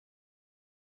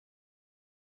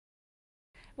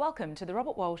Welcome to the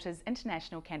Robert Walters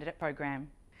International Candidate Program.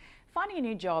 Finding a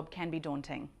new job can be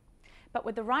daunting, but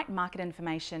with the right market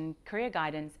information, career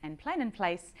guidance and plan in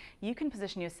place, you can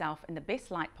position yourself in the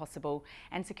best light possible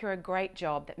and secure a great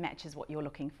job that matches what you're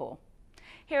looking for.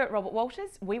 Here at Robert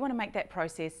Walters, we want to make that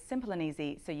process simple and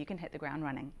easy so you can hit the ground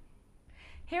running.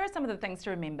 Here are some of the things to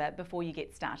remember before you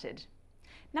get started.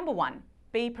 Number 1,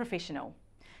 be professional.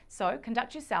 So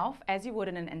conduct yourself as you would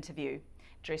in an interview.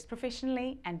 Dress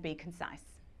professionally and be concise.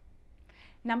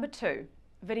 Number 2,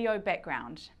 video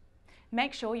background.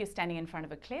 Make sure you're standing in front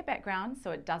of a clear background so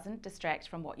it doesn't distract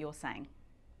from what you're saying.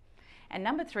 And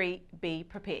number 3, be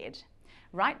prepared.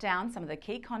 Write down some of the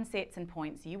key concepts and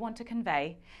points you want to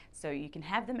convey so you can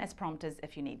have them as prompters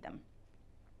if you need them.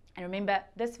 And remember,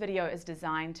 this video is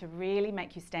designed to really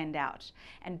make you stand out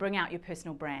and bring out your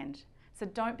personal brand. So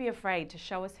don't be afraid to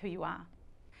show us who you are.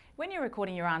 When you're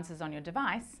recording your answers on your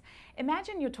device,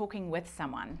 imagine you're talking with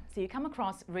someone so you come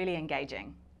across really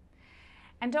engaging.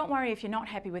 And don't worry if you're not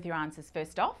happy with your answers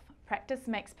first off. Practice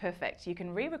makes perfect. You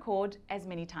can re-record as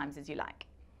many times as you like.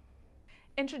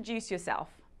 Introduce yourself.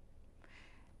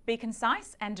 Be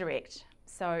concise and direct.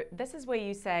 So this is where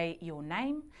you say your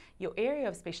name, your area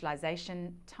of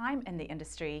specialization, time in the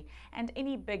industry, and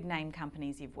any big name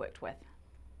companies you've worked with.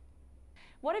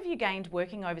 What have you gained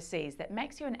working overseas that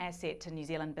makes you an asset to New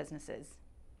Zealand businesses?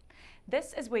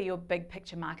 This is where your big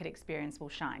picture market experience will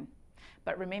shine.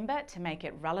 But remember to make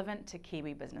it relevant to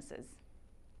Kiwi businesses.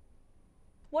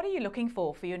 What are you looking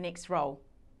for your next role?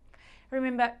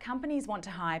 Remember, companies want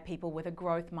to hire people with a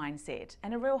growth mindset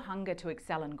and a real hunger to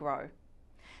excel and grow.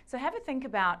 So have a think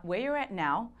about where you're at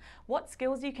now, what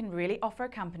skills you can really offer a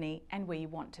company, and where you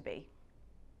want to be.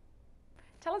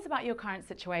 Tell us about your current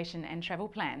situation and travel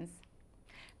plans.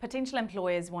 Potential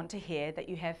employers want to hear that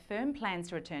you have firm plans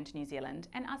to return to New Zealand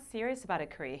and are serious about a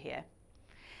career here.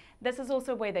 This is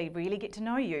also where they really get to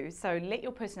know you, so let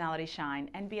your personality shine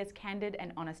and be as candid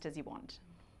and honest as you want.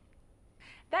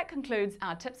 That concludes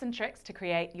our tips and tricks to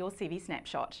create your CV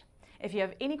snapshot. If you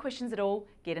have any questions at all,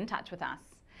 get in touch with us.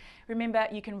 Remember,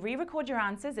 you can re-record your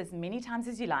answers as many times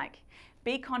as you like.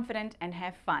 Be confident and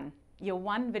have fun. You're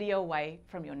one video away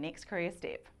from your next career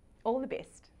step. All the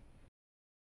best.